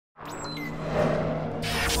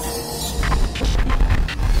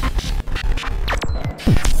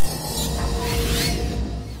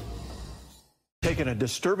Taking a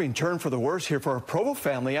disturbing turn for the worse here for a Provo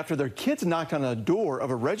family after their kids knocked on the door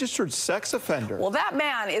of a registered sex offender. Well, that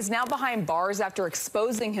man is now behind bars after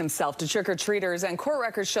exposing himself to trick-or-treaters, and court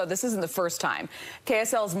records show this isn't the first time.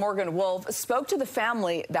 KSL's Morgan Wolf spoke to the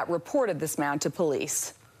family that reported this man to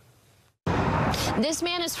police. This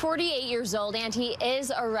man is 48 years old, and he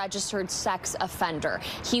is a registered sex offender.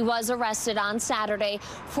 He was arrested on Saturday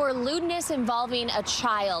for lewdness involving a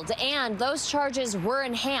child, and those charges were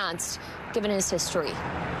enhanced given his history.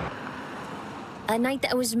 A night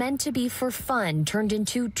that was meant to be for fun turned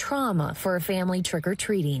into trauma for a family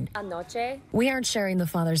trick-or-treating. We aren't sharing the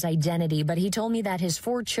father's identity, but he told me that his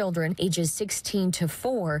 4 children, ages 16 to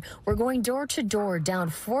 4, were going door-to-door down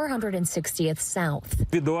 460th South.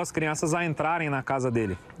 Convidou as crianças a entrarem na casa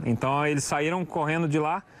dele. Então eles saíram correndo de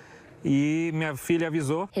lá. E minha filha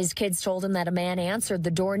avisou. His kids told him that a man answered the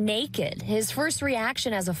door naked. His first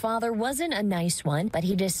reaction as a father wasn't a nice one, but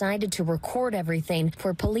he decided to record everything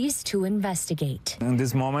for police to investigate. In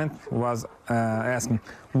this moment was asking,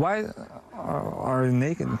 why are you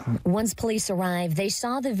naked? Once police arrived, they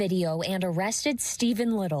saw the video and arrested Kelley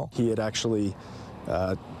Little. He had actually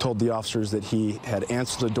told the officers that he had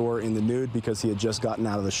answered the door in the nude because he had just gotten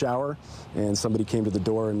out of the shower, and somebody came to the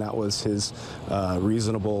door, and that was his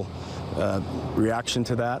reasonable reaction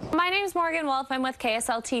to that. My name's Morgan Wolf. I'm with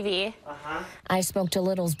KSL TV. I spoke to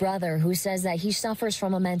Little's brother, who says that he suffers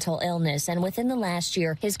from a mental illness, and within the last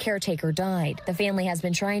year, his caretaker died. The family has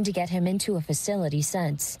been trying to get him into a facility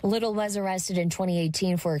since. Little was arrested in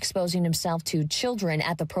 2018 for exposing himself to children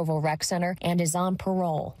at the Provo Rec Center and is on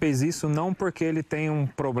parole. Fez isso não porque ele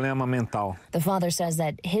tem problema mental. The father says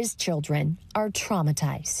that his children are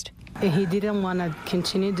traumatized. He didn't want to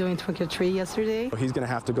continue doing trick-or-treat yesterday. He's going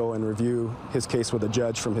to have to go and review his case with a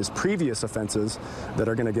judge from his previous offenses that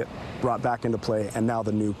are going to get brought back into play, and now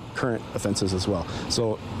the new current offenses as well.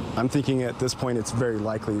 So I'm thinking at this point it's very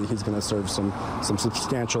likely that he's going to serve some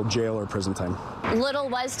substantial jail or prison time. Little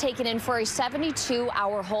was taken in for a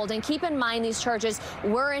 72-hour hold, and keep in mind these charges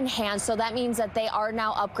were enhanced, so that means that they are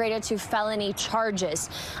now upgraded to felony charges.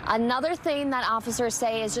 Another thing that officers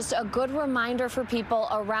say is just a good reminder for people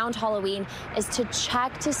around Halloween is to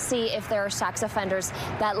check to see if there are sex offenders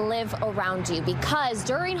that live around you, because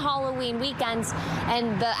during Halloween weekends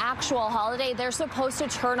and the actual holiday, they're supposed to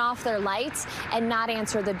turn off their lights and not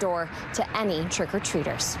answer the door to any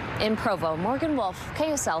trick-or-treaters. In Provo, Morgan Wolf,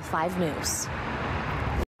 KSL 5 News.